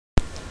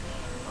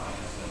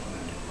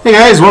Hey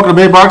guys, welcome to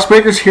Bay Box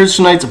Breakers. Here's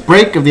tonight's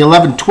break of the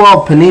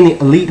 11-12 Panini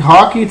Elite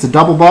Hockey. It's a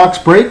double box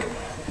break.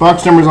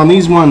 Box numbers on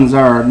these ones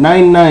are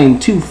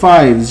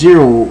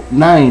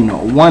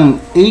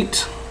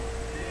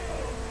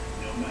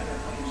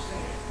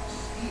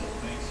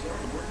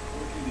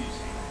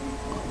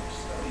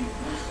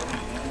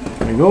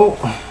There we go.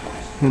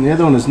 And the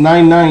other one is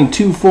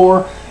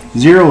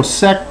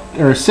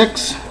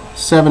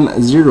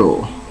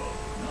 99240670.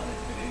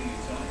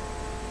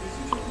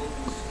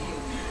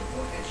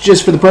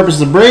 Just for the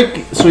purpose of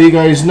break, so you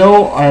guys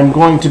know, I'm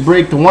going to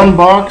break the one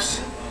box,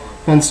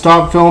 then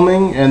stop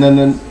filming, and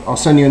then I'll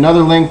send you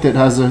another link that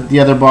has the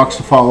other box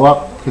to follow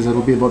up, because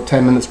it'll be about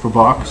 10 minutes per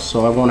box,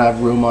 so I won't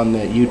have room on the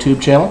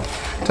YouTube channel.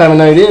 Time of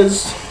night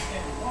is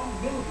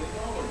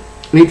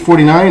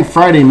 8:49,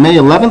 Friday, May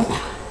 11th.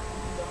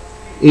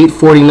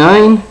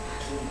 8:49.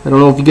 I don't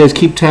know if you guys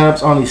keep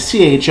tabs on the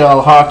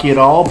CHL hockey at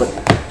all, but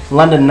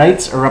London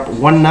Knights are up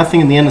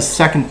 1-0 in the end of the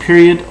second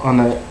period on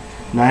the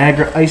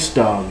Niagara Ice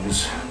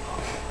Dogs.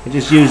 I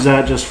just use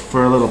that just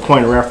for a little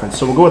point of reference.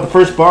 So we'll go with the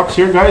first box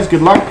here, guys.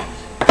 Good luck.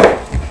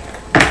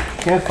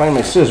 Can't find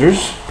my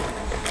scissors.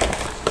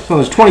 So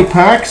there's 20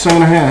 packs, so I'm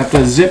going to have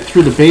to zip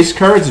through the base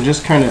cards and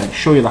just kind of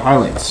show you the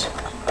highlights.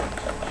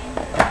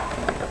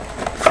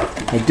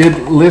 I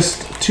did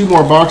list 2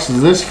 more boxes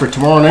of this for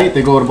tomorrow night.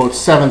 They go at about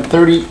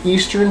 7:30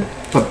 Eastern.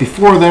 But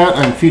before that,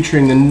 I'm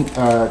featuring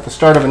the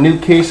start of a new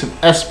case of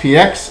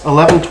SPX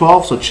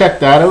 11-12, so check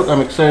that out.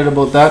 I'm excited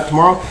about that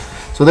tomorrow.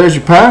 So there's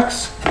your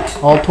packs,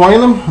 all 20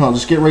 of them. I'll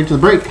just get right to the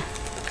break.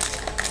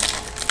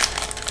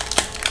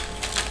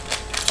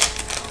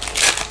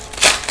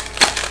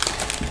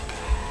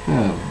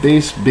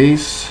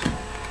 Base,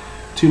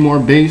 2 more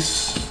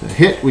base. A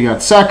hit, we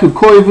got Saku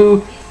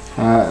Koivu,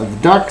 the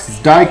Ducks,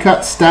 die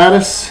cut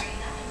status.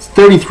 It's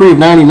 33 of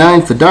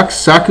 99 for Ducks,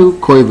 Saku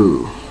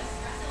Koivu.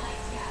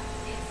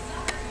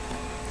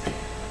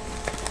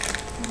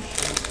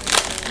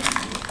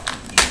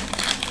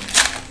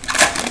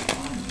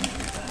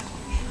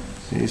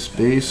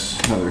 Base,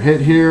 another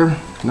hit here.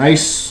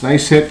 Nice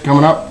hit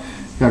coming up.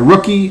 We got a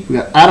rookie. We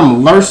got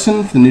Adam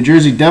Larson for the New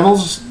Jersey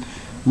Devils.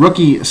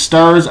 Rookie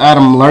stars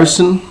Adam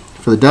Larson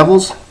for the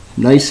Devils.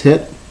 Nice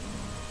hit.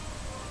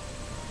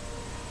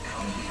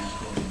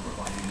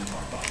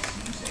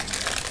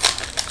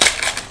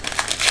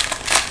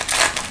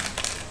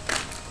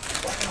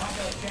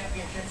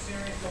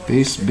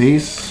 Base.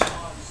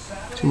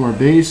 2 more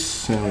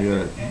base. And we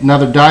got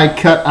another die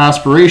cut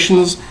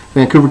aspirations.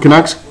 Vancouver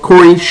Canucks,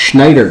 Corey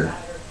Schneider.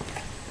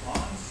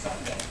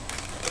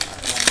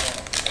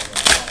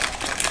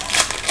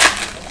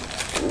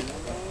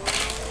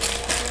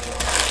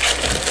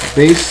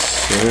 Base,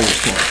 so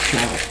just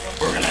trying to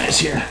organize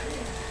here.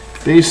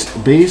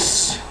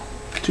 Base,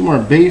 2 more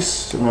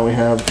base, and then we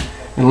have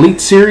an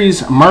Elite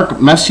Series, Mark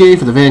Messier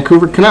for the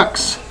Vancouver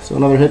Canucks. So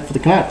another hit for the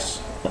Canucks,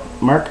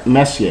 Mark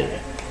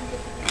Messier.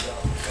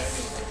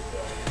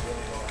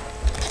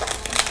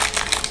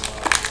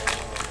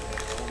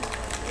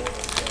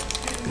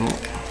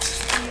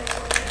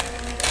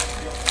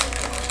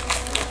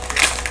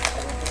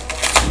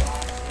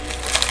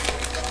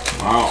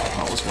 Wow,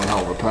 that was one hell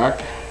of a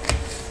pack.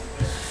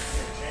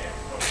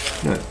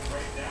 Got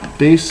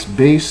base,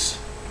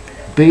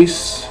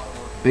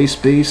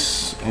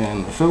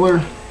 and the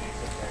filler.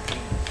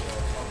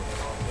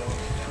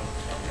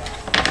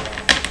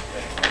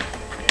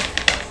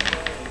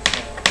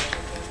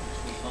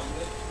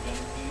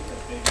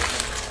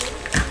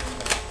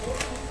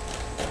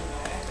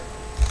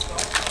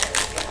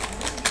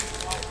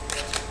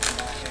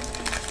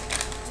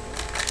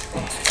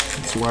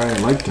 That's why I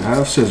like to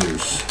have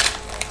scissors.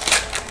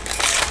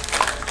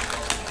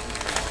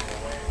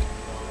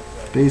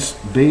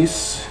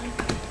 Base,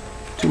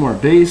 2 more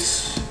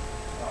base.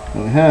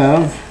 And we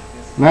have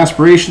an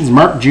aspirations,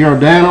 Mark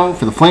Giordano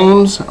for the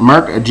Flames.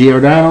 Mark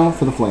Giordano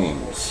for the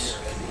Flames.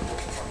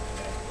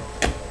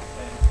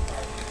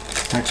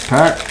 Next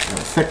pack, got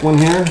a thick one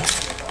here.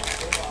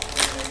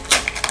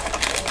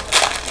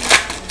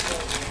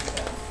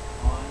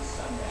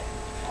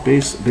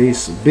 Base.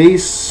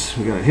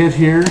 We got a hit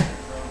here.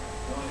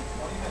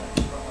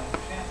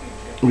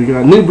 We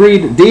got a new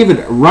breed, David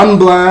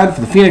Rundblad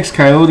for the Phoenix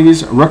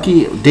Coyotes.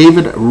 Rookie,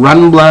 David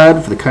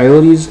Rundblad for the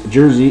Coyotes.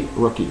 Jersey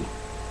rookie.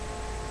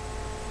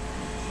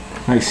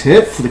 Nice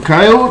hit for the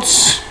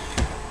Coyotes.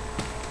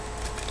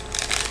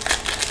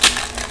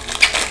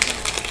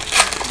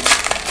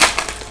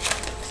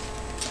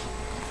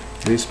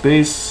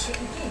 Base.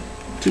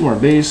 2 more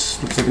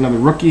base. Looks like another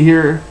rookie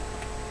here.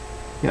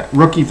 Yeah,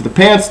 rookie for the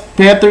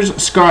Panthers,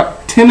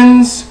 Scott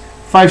Timmins.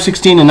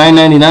 516 and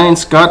 999.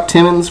 Scott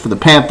Timmins for the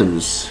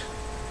Panthers.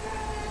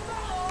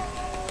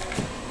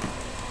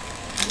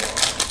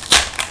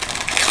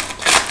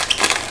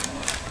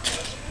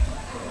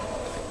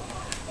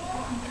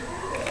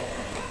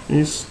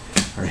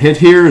 Our hit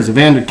here is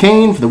Evander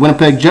Kane for the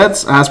Winnipeg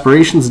Jets.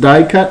 Aspirations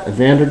die cut,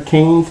 Evander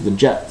Kane for the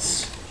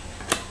Jets.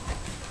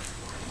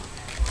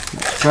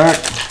 Next pack.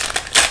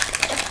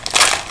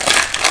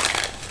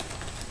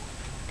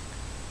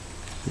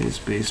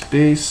 base,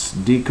 base,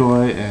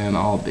 decoy, and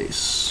all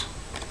base.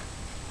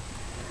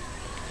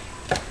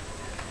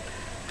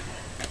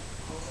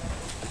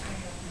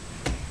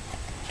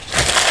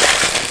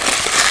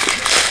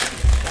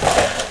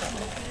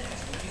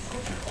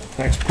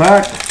 Next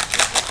pack.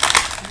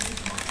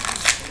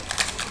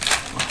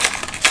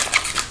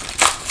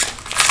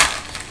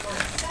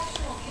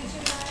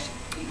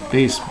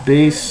 Base,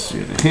 base.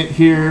 We got a hit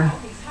here.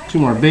 Two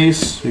more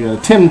base. We got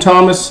a Tim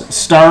Thomas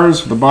Stars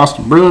for the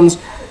Boston Bruins.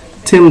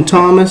 Tim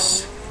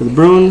Thomas for the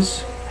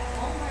Bruins.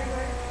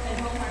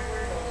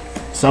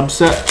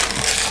 Subset.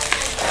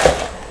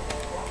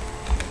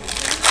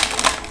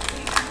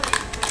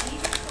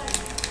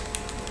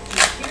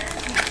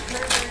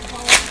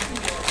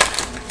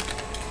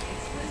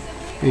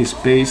 Base,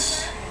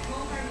 base.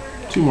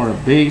 Two more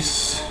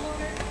base.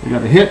 We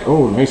got a hit.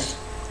 Oh, nice.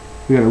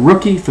 We got a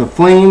rookie for the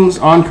Flames.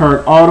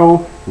 On-card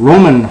auto.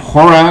 Roman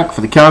Horak for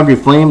the Calgary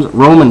Flames.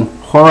 Roman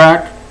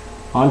Horak.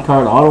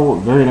 On-card auto.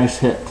 Very nice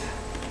hit.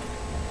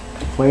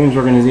 Flames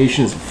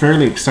organization is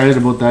fairly excited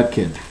about that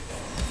kid.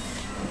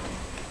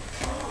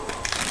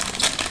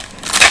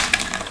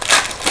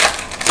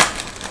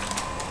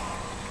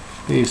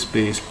 Base,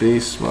 base,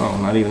 base. Well,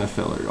 not even a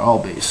filler. All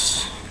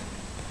base.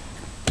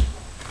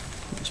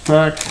 Next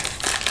pack.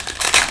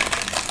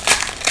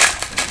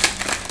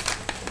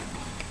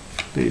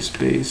 Base,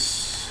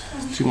 base.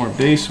 Two more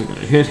base. We got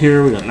a hit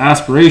here. We got an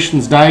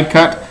aspirations die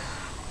cut.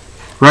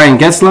 Ryan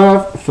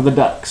Getzlaf for the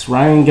Ducks.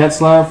 Ryan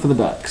Getzlaf for the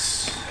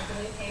Ducks.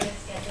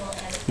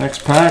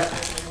 Next pack.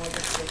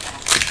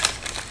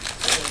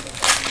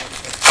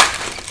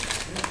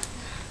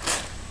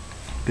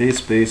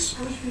 Base, base.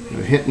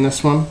 We're hitting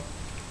this one.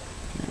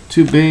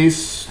 Two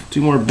base.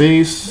 Two more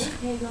base.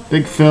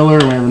 Big filler.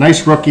 We have a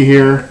nice rookie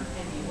here.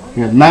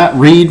 We have Matt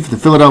Reed for the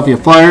Philadelphia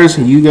Flyers.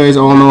 You guys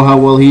all know how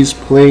well he's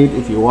played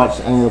if you watched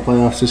any of the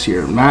playoffs this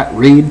year. Matt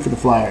Reed for the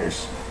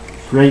Flyers.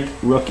 Great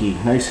rookie.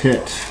 Nice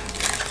hit.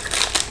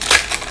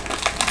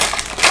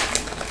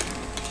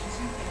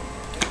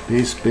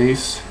 Base,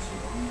 base.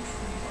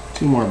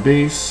 Two more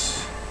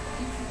base.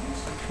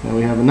 Now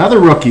we have another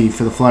rookie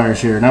for the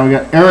Flyers here. Now we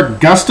got Eric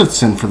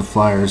Gustafson for the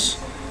Flyers.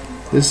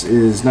 This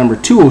is number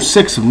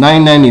 206 of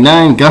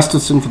 999.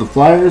 Gustafson for the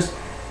Flyers.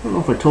 I don't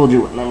know if I told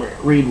you what number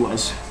Reed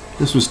was.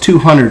 This was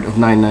 200 of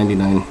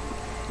 999.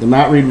 The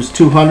Matt Reed was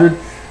 200.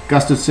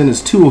 Gustafson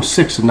is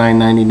 206 of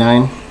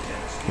 999.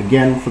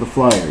 Again for the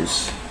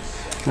Flyers.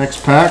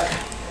 Next pack.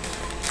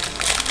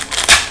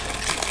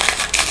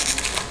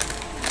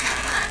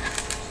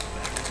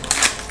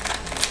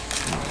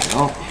 There we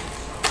go.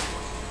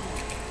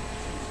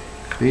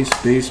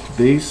 Base, base,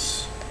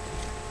 base.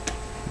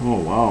 Oh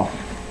wow.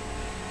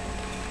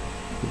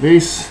 The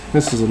base.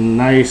 This is a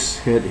nice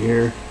hit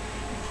here.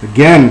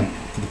 Again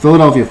for the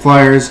Philadelphia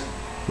Flyers.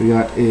 We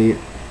got a,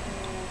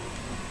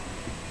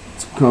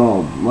 it's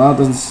called, well, it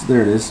doesn't,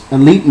 there it is,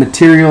 Elite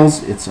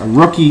Materials. It's a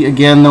rookie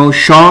again though,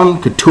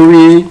 Sean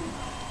Couturier.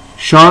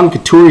 Sean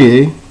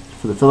Couturier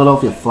for the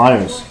Philadelphia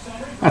Flyers.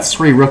 That's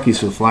 3 rookies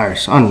for the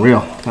Flyers.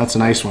 Unreal. That's a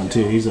nice one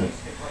too. He's a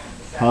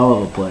hell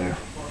of a player.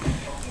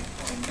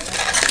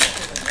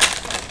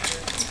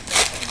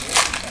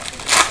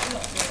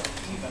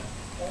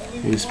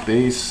 Base,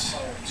 base.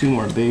 Two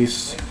more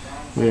base.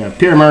 We have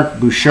Pierre-Marc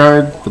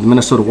Bouchard for the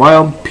Minnesota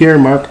Wild.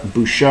 Pierre-Marc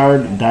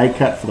Bouchard die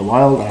cut for the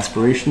Wild.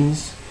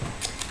 Aspirations.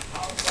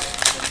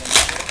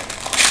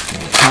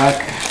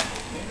 Pack.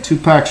 2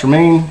 packs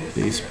remain.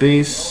 Base,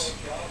 base.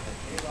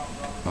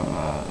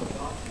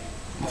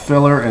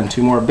 Filler and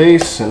 2 more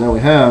base. And then we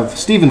have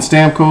Steven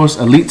Stamkos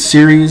Elite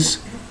Series.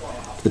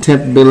 The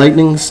Tampa Bay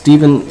Lightning.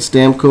 Steven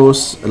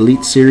Stamkos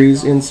Elite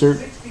Series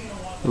insert.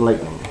 The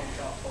Lightning.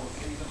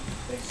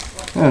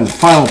 And the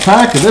final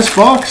pack of this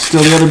box,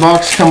 still the other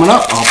box coming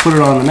up. I'll put it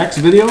on the next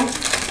video.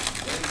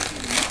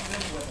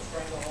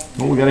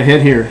 Oh, we got a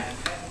hit here.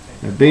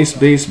 A base,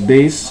 base,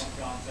 base.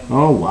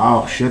 Oh,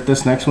 wow. Shit,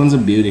 this next one's a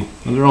beauty.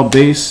 Those are all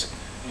base.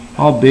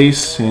 All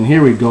base. And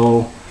here we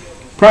go.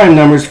 Prime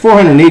numbers,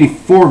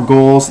 484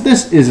 goals.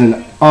 This is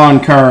an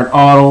on-card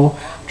auto.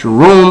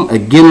 Jerome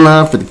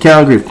Iginla for the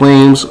Calgary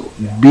Flames.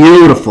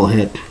 Beautiful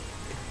hit.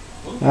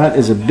 That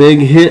is a big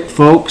hit,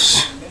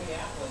 folks.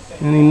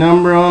 Any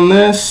number on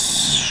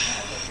this?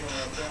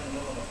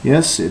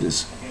 Yes, it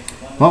is.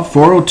 Well,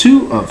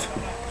 402 of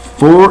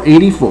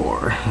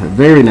 484.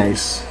 Very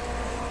nice.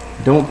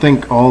 Don't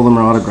think all of them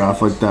are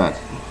autographed like that.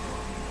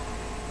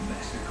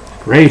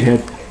 Great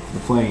hit for the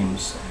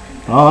Flames.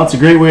 Well, that's a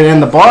great way to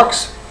end the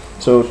box.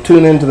 So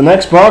tune in to the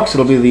next box.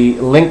 It'll be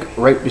the link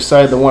right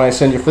beside the one I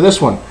send you for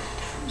this one.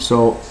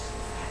 So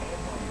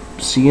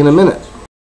see you in a minute.